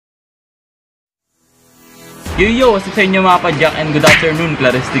Yo, what's up sa inyo mga pa-Jack and good afternoon,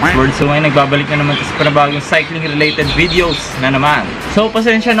 Claristic World. So ngayon nagbabalik na naman sa panibagong cycling related videos na naman. So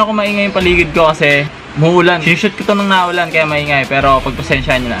pasensya na kung maingay yung paligid ko kasi muulan. Sinushoot ko to nung naulan kaya maingay, pero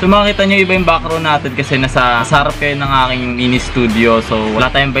pagpasensyahan nyo na. So makikita nyo iba yung background natin kasi nasa harap kayo ng aking mini studio. So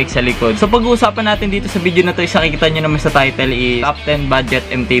wala tayong bike sa likod. So pag-uusapan natin dito sa video na to is nakikita nyo naman sa title is Top 10 Budget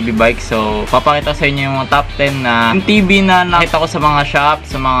MTB Bikes. So papakita sa inyo yung mga top 10 na MTB na nakita ko sa mga shop,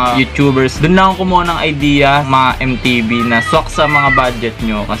 sa mga YouTubers. Doon lang ako kumuha ng idea mga MTB na swak sa mga budget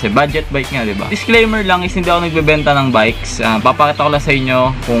nyo kasi budget bike nga, diba? Disclaimer lang is hindi ako nagbebenta ng bikes. Papakita ko lang sa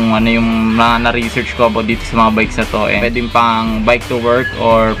inyo kung ano yung na-research ko about dito sa mga bikes na to. Pwede pang bike to work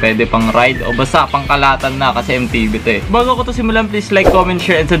or pwede pang ride o basta pang kalatan na kasi MTB to eh. Bago ko to simulan, please like, comment,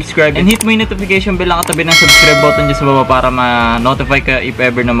 share, and subscribe. And hit mo yung notification bell lang katabi ng subscribe button dyan sa baba para ma-notify ka if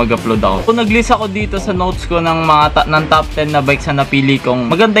ever na mag-upload ako. Kung nag-list ako dito sa notes ko ng mga ng top 10 na bikes na napili kong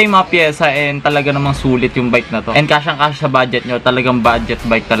maganda yung mga pyesa and talaga namang sulit yung bike na to. And kasyang-kasya sa budget nyo, talagang budget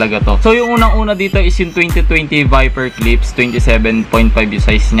bike talaga to. So yung unang-una dito is yung 2020 Viper Clips, 27.5 yung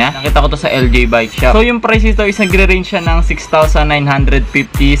size niya. Nakita ko to sa LJ Bike Shop. So yung price nito is nagre-range siya ng 6,950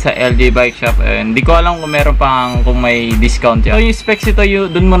 sa LJ Bike Shop. And di ko alam kung meron pang kung may discount yan. So yung specs ito,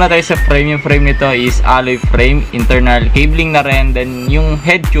 dun muna tayo sa frame. Yung frame nito is alloy frame, internal cabling na rin. Then yung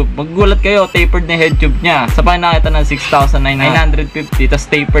head tube, maggulat kayo, tapered na head tube niya. Sa nakita ng 6,950 tas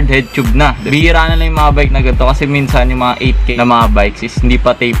tapered head tube na. Bihira na lang yung mga bike na ganito kasi minsan yung mga 8K na mga bikes is hindi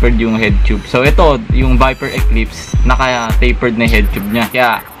pa tapered yung head tube. So ito, yung Viper Eclipse, naka-tapered na head tube niya.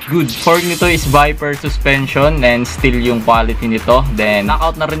 Kaya good. Fork nito is Viper suspension and still yung quality nito. Then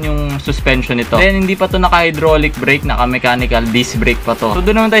knockout na rin yung suspension nito. Then hindi pa to naka-hydraulic brake, naka-mechanical disc brake pa to. So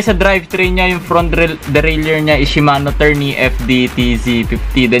doon naman tayo sa drivetrain niya. Yung front derailleur niya is Shimano Tourney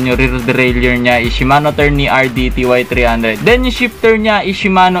FD-TZ50. Then yung rear derailleur niya is Shimano Tourney RD-TY300. Then yung shifter niya is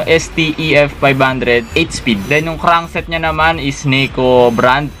Shimano ST-EF500 8-speed. Then yung crankset niya naman is NIYO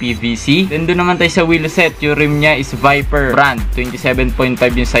brand PVC. Then doon naman tayo sa wheel set. Yung rim niya is Viper brand 27.5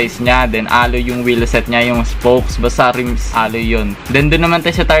 yung size niya. Then alloy yung wheel set niya, yung spokes, basta rims alloy yun. Then doon naman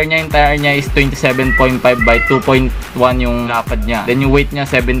tayo sa tire niya. Yung tire niya is 27.5 by 2.1 yung lapad niya. Then yung weight niya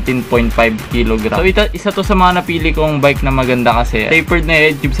 17.5 kg. So isa to sa mga napili kong bike na maganda kasi tapered na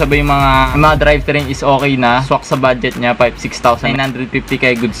head tube, sabay yung mga drivetrain is okay na. Swak sa budget niya 6,950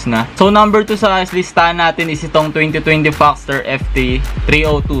 kaya goods na. So number 2 sa listahan natin is itong 2020 Foxter FT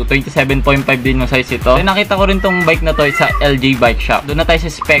 302. 27.5 din yung size ito. Then nakita ko rin tong bike na to sa LJ Bike Shop. Doon na tayo sa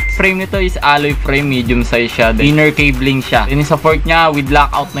specs. Frame nito is alloy frame, medium size siya. Then inner cabling siya. Then sa fork niya, with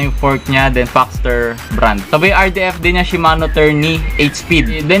lockout na yung fork niya. Then Foxter brand. Sabay RDF din niya Shimano Tourney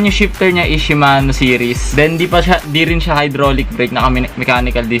 8-speed. Then yung shifter niya is Shimano series. Then di rin siya hydraulic brake,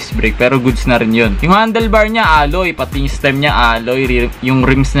 naka-mechanical disc brake. Pero goods na rin yun. Yung handlebar niya alloy, pati yung stem niya alloy. Yung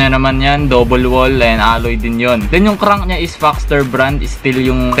rims niya naman yan, double wall and alloy din yun. Then yung crank niya is Foxter brand, still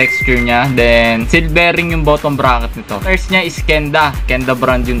yung texture niya. Then seal bearing yung bottom bracket nito. Tires niya is Kenda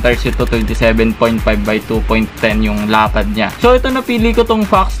brand yung tires ito, 27.5 by 2.10 yung lapad niya. So ito napili ko tong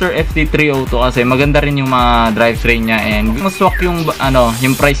Foxter FT302 kasi maganda rin yung mga drivetrain niya and mas swak yung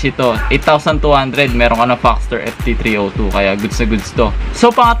yung price ito, 8,200. Meron ka na Foxter FT302 kaya goods na goods to.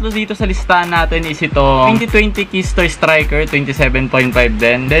 So pangatlo dito sa listahan natin is ito 2020 Keystone Striker 27.5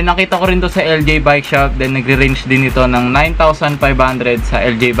 din. Then nakita ko rin to sa LJ Bike Shop. Then nagre-range din ito ng 9,500 sa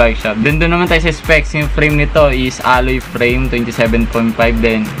LJ Bike Shop. Then doon naman tayo sa specs. Yung frame nito is alloy frame 27.5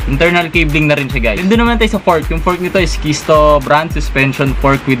 din. Internal cabling na rin siya guys. Then doon naman tayo sa fork. Yung fork nito is Keystone brand suspension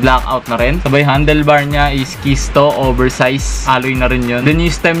fork with lockout na rin. Sabay handlebar niya is Keystone oversize alloy na rin yun. Then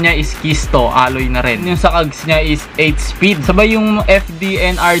yung stem niya is Keystone alloy na rin. Yung sa cogs niya is 8-speed. Sabay yung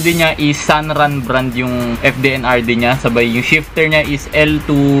FD&RD niya is Sunrun brand yung FD&RD niya. Sabay yung shifter niya is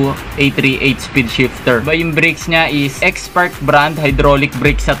L2A3 8-speed shifter. Sabay yung brakes niya is X-Spark brand hydraulic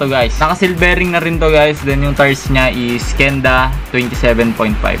brakes na to guys. Naka-seal bearing na rin to guys. Then yung tires niya is Kenda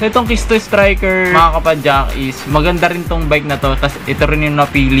 27.5. So itong Keystone Striker mga kapadyak is maganda rin tong bike na to. Tapos ito rin yung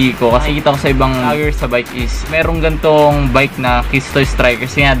napili ko kasi kita ko sa ibang vloggers sa bike is merong gantong bike na Keystone Striker.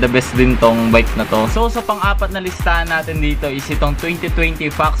 Kasi nga the best din tong bike na to. So sa pang-apat na listahan natin dito is itong 2020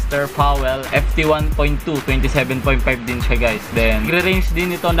 Foxter Powell FT1.2 27.5 din siya guys. Then nagre-range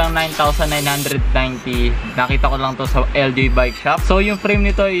din ito ng 9,990. Nakita ko lang to sa LJ Bike Shop. So yung frame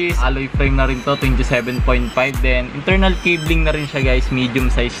nito is alloy frame na rin to 27.5. Then internal cabling na rin siya guys,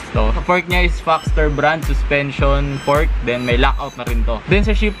 medium size to. Sa fork niya is Foxter brand suspension fork, then may lockout na rin to. Then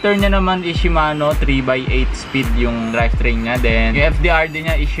sa shifter niya naman is Shimano 3x8 speed yung drivetrain niya. Then yung FDRD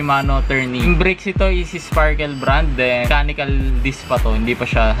niya is Shimano Turny. Yung brakes ito is Sparkle brand, then mechanical disc pa to, hindi pa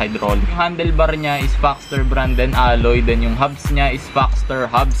siya hydraulic. Yung handlebar niya is Foxter brand, then alloy. Then yung hubs niya is Foxter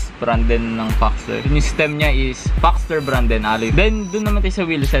hubs brand din ng Foxter. Yung stem niya is Foxter brand, then alloy. Then dun naman tayo sa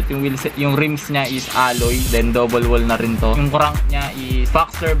wheelset. Yung rims niya is alloy, then double wall na rin to. Yung crank niya is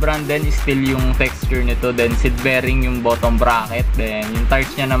Foxter brand, then still yung texture nito. Then seat bearing yung bottom bracket. Then yung tires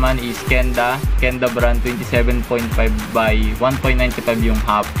niya naman is Kenda brand 27.5 by 1.95 yung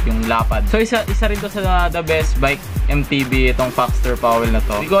half, yung lapad. So isa rin to sa the best bike MTB itong Foxter Powell na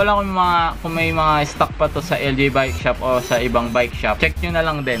to. Hindi ko alam kung may mga stock pa to sa LJ Bike Shop o sa ibang bike shop. Check nyo na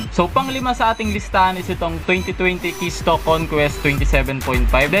lang din. So pang-lima sa ating listahan is itong 2020 Keystone Conquest 27.5.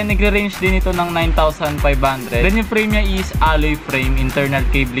 Then nagre-range din ito ng 9,500. Then yung frame niya is alloy frame, internal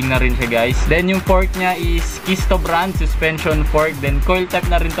cabling na rin siya guys. Then yung fork niya is Keystone brand suspension fork, then coil type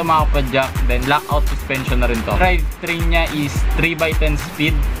na rin to mga kapadjak, then lockout suspension na rin to. Drivetrain niya is 3x10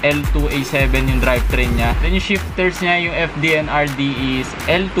 speed, L2A7 yung drivetrain niya. Then yung shifters niya, yung FDNRD is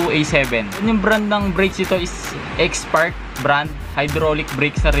L2A7. Then yung brand ng brakes ito is X-Spark brand, hydraulic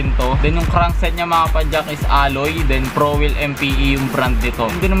brakes na rin to. Then yung crankset niya mga kapadjak is alloy, then Pro Wheel MPE yung brand nito.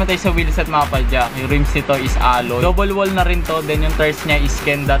 Doon naman tayo sa wheelset mga kapadjak, yung rims nito is alloy, double wall na rin to. Then yung tires niya is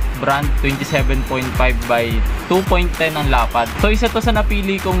Kenda brand 27.5 by 2.10 ang lapad. So isa to sa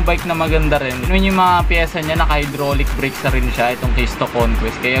napili kong bike na maganda rin. Yun yung mga pyesa niya, naka hydraulic brakes na rin siya, itong Keystone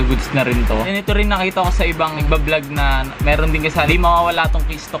Conquest, kaya goods na rin to. And ito rin nakita ko sa ibang nagbablog na meron din kasi di mawawala tong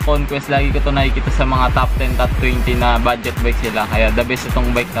Keystone Conquest. Lagi ko to nakikita sa mga top 10, top 20 na budget bike sila, kaya the best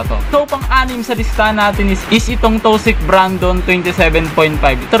itong bike na to. So pang-anim sa listahan natin is itong Tosic Brandon 27.5.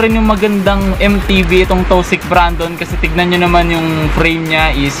 Ito rin yung magandang MTB itong Tosic Brandon, kasi tignan nyo naman yung frame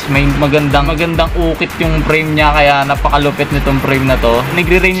niya is may magandang ukit yung frame niya, kaya napakalupit nitong frame na to.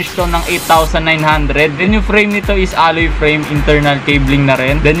 Nagre-range to ng 8,900. Then yung frame nito is alloy frame, internal cabling na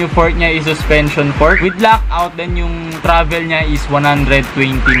rin. Then yung fork niya is suspension fork with lockout. Then yung travel niya is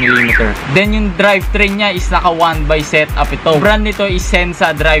 120mm. Then yung drivetrain niya is naka 1x setup ito. Brand nito is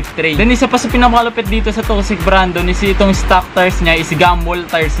Sensa drivetrain. Then isa pa sa pinakalupit dito sa Tosic Brandon is itong stock tires niya is Gumball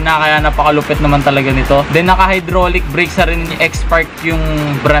tires na, kaya napakalupit naman talaga nito. Then naka hydraulic brakes na rin, X-Spark yung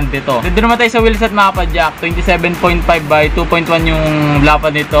brand nito. Then doon naman tayo sa wheelset mga kapadjak, 27.5 by 2.1 yung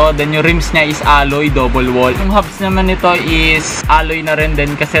lapad nito. Then yung rims niya is alloy, double wall. Yung hubs naman nito is alloy na rin,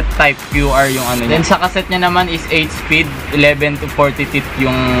 then cassette type QR yung ano niya. Then sa cassette niya naman is 8 speed, 11 to 40 teeth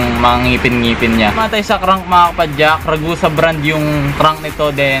yung mga ngipin-ngipin niya. Naman tayo sa crank mga kapadjak, Ragusa brand yung crank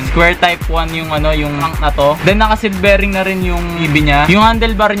nito. Then square type 1 yung yung crank na to. Then naka seat bearing na rin yung ibi niya. Yung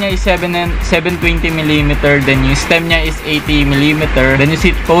handlebar niya is 720mm. Then yung stem niya is 80mm. Then yung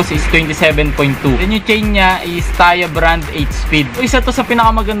seat post is 27.2. Then yung chain niya is Taya brand 8 speed. So isa to sa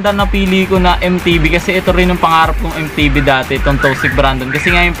pinakamaganda na pili ko na MTB, kasi ito rin yung pangarap kong MTB dati, itong Tosic Brandon.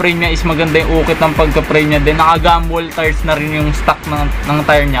 Kasi nga yung frame niya is maganda, yung ukit ng pagka-frame niya. Then naka Gumball tires na rin yung stock ng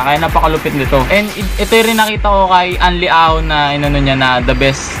tire niya, kaya napakalupit nito. And ito rin nakita ko kay Anli Ao na inano niya na the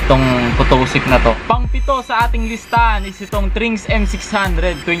best tong Tosic na to. Pang-pito sa ating listahan is itong Trings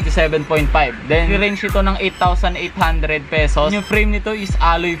M600 27.5. Then range ito ng 8,800 pesos. Yung frame nito is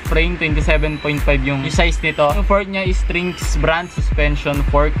alloy frame, 27.5 yung size nito. Yung fork niya is Trings brand suspension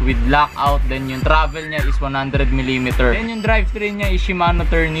fork with lockout. Then yung travel niya is 100mm. Then yung drivetrain niya is Shimano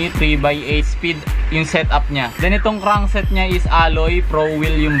Turny 3x8 speed yung setup niya. Then itong crankset niya is alloy, Pro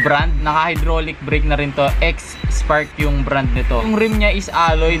Wheel yung brand, naka hydraulic brake na rin to, X-Spark yung brand nito. Yung rim niya is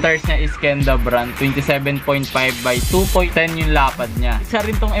alloy, tires niya is Kenda brand 27.5 by 2.10 yung lapad niya. Isa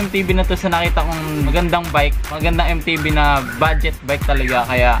rin tong MTB na to sa nakita kong magandang bike, magandang MTB na budget bike talaga,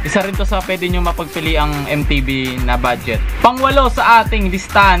 kaya isa rin to sa pwede nyo mapagpili ang MTB na budget. Pangwalo sa ating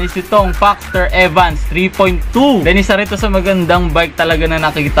listahan is itong Foxter Evans 3.2. Then isa rin to sa magandang bike talaga na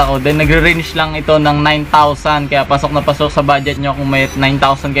nakita ko. Then nagre-range lang ito ng 9,000, kaya pasok na pasok sa budget nyo. Kung may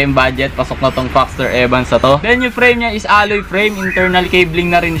 9,000 kayong budget, pasok na tong Foxter Evans na to. Then yung frame niya is alloy frame, internal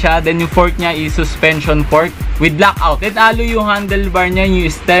cabling na rin siya. Then yung fork niya is suspension fork with lockout. Then alloy yung handlebar niya, yung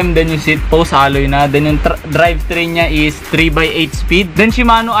stem, then yung seat post alloy na. Then yung drivetrain niya is 3x8 speed. Then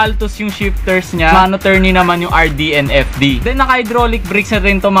Shimano Altus yung shifters niya. Shimano Turny naman yung RD and FD. Then naka hydraulic brakes na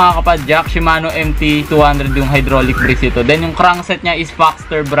rin to mga kapadjak. Shimano MT200 yung hydraulic brakes ito. Then yung crankset niya is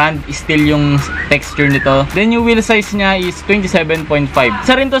Foxter brand, still yung texture nito. Then yung wheel size niya is 27.5.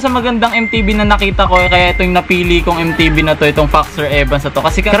 Isa rin to sa magandang MTB na nakita ko, kaya ito yung napili kong MTB na to, itong Foxter Evans na to.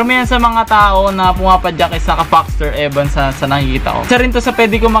 Kasi karamihan sa mga tao na pumapadjak is naka Foxter Evans sa nakikita ko. Isa rin to sa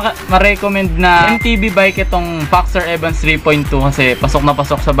pwede ko ma-recommend na MTB bike itong Foxter Evans 3.2 kasi pasok na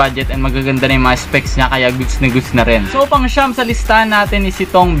pasok sa budget and magaganda na yung mga specs niya kaya goods na rin. So pang siyam sa listahan natin is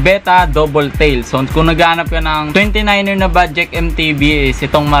itong Beta Double Tail. So kung naghahanap ka ng 29er na budget MTB is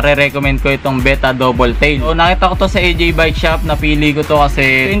itong marirecommend ko itong Beta Double Tail. So nakita ko to sa AJ Bike Shop, napili ko to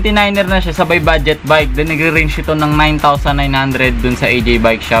kasi 29er na siya sabay budget bike. Then nagre-range ito ng 9,900 dun sa AJ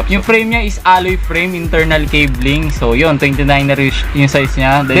Bike Shop. Yung frame niya is alloy frame, internal cabling. So yun, 29er yung size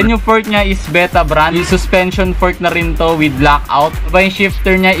niya. Then yung fork niya is Beta brand. Yung suspension fork na rin to with lockout. Sabay yung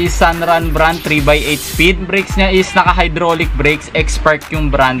shifter niya is Sunrun brand 3x8 speed. Brakes niya is naka-hydraulic brakes, X-Spark yung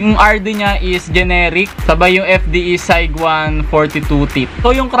brand. Yung RD niya is generic. Sabay yung FD is SIG1 42 tip.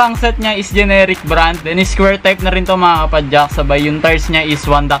 So yung crankset niya is generic brand. Then square type na rin to mga kapadyak. Sabay yung tires niya is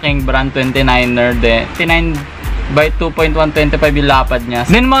Wanda King brand 29er. Then 29 by 2.125 yung lapad niya.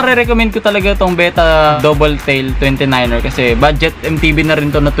 Then marirecommend ko talaga itong Beta Double Tail 29er kasi budget MTB na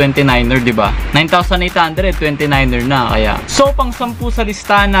rin to na 29er, di ba? 9,800 29er na kaya. So pang 10 sa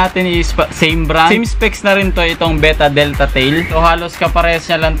listahan natin is same brand, same specs na rin to itong Beta Delta Tail. So halos kaparehas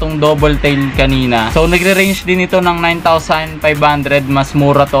niya lang tong Double Tail kanina. So nagre-range din ito ng 9,500, mas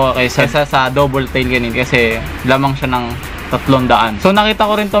mura to kaysa sa Double Tail kanina kasi lamang siya ng 300. So nakita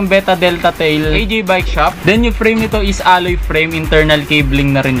ko rin tong Beta Delta Tail AJ Bike Shop. Then yung frame nito is alloy frame, internal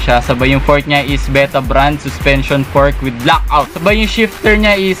cabling na rin siya. Sabay yung fork niya is Beta brand, suspension fork with lockout. Sabay yung shifter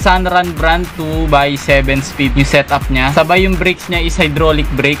niya is Sunrun brand 2x7 speed yung setup niya. Sabay yung brakes niya is hydraulic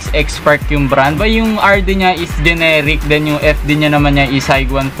brakes, X-Spark yung brand. Sabay yung RD niya is generic. Then yung FD niya naman niya is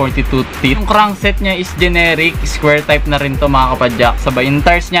SIG1 42 tip. Yung crankset niya is generic, square type na rin to mga kapadyak. Sabay yung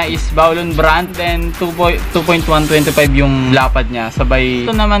tires niya is Bowlon brand. Then 2.125 yung lapad niya. Sabay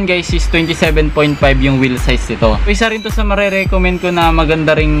ito naman guys is 27.5 yung wheel size nito. Isa rin to sa marirecommend ko na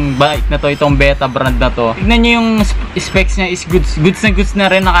maganda ring bike na to, itong Beta brand na to. Tignan nyo yung specs niya is goods na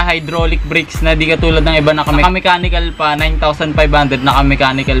rin, naka hydraulic brakes na, di katulad ng iba naka-mechanical pa, 9,500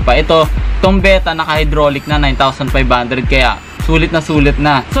 naka-mechanical pa. Itong Beta naka hydraulic na 9,500 kaya sulit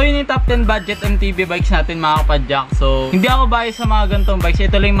na. So yun yung top 10 budget MTB bikes natin mga kapadyak. So hindi ako bias sa mga ganitong bikes.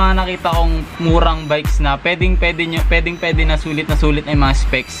 Ito lang yung mga nakita kong murang bikes na pwedeng na sulit na yung mga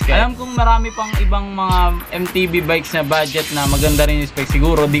specs. Kaya alam kong marami pang ibang mga MTB bikes na budget na maganda rin yung specs.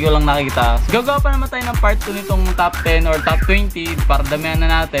 Siguro di ko lang nakita. So gagawa pa naman tayo ng part 2 nitong top 10 or top 20 para damihan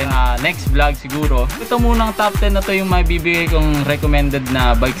na natin next vlog siguro. Ito munang top 10 na to yung mabibigay kong recommended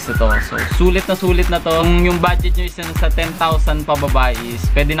na bikes na to. So sulit na to. Kung yung budget nyo is sa 10,000 pababa is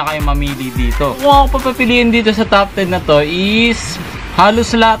pwede na kayo mamili dito. Kung ako papapiliin dito sa top 10 na to is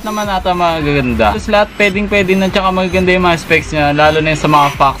halos lahat naman ata magaganda. Halos lahat pwede na, tsaka magaganda yung mga specs niya, lalo na yung sa mga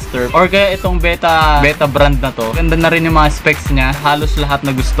Foxter or kaya itong Beta brand na to. Ganda na rin yung mga specs niya, halos lahat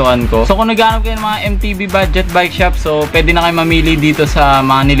nagustuhan ko. So kung naghahanap kayo ng mga MTB budget bike shop, so pwede na kayo mamili dito sa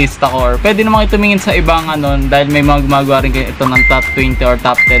mga nilista ko or pwede naman kayo tumingin sa ibang dahil may mga gumagawa rin kayo ito ng top 20 or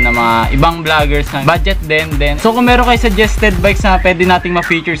top 10 na mga ibang vloggers na budget din. So kung meron kayo suggested bikes na pwede nating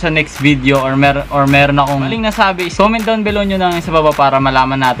ma-feature sa next video or meron akong maling nasabi, comment down below nyo na sa baba para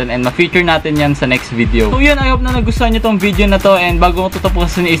malaman natin and ma-feature natin yan sa next video. So yun, I hope na nagustuhan nyo tong video na to and bago ko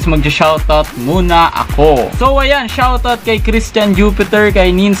tutupusin is mag-shoutout muna ako. So ayan, shoutout kay Christian Jupiter, kay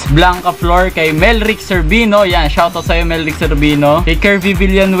Nins Blanca Flor, kay Melrick Serbino, yan, shoutout sa'yo Melrick Serbino, kay Curvy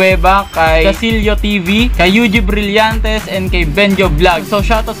Villanueva, kay Casilio TV, kay Yuji Brillantes, and kay Benjo Vlog. So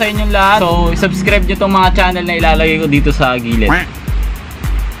shoutout sa inyong lahat. So subscribe nyo tong mga channel na ilalagay ko dito sa gilid.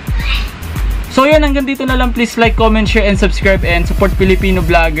 So yun, hanggang dito na lang. Please like, comment, share, and subscribe and support Filipino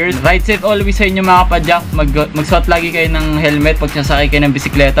vloggers. Ride safe always sa inyo mga kapadyak. Magsuot lagi kayo ng helmet pag sasakay kayo ng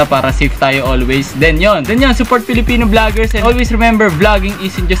bisikleta para safe tayo always. Then yun, support Filipino vloggers and always remember, vlogging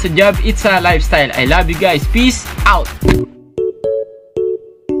isn't just a job, it's a lifestyle. I love you guys. Peace out!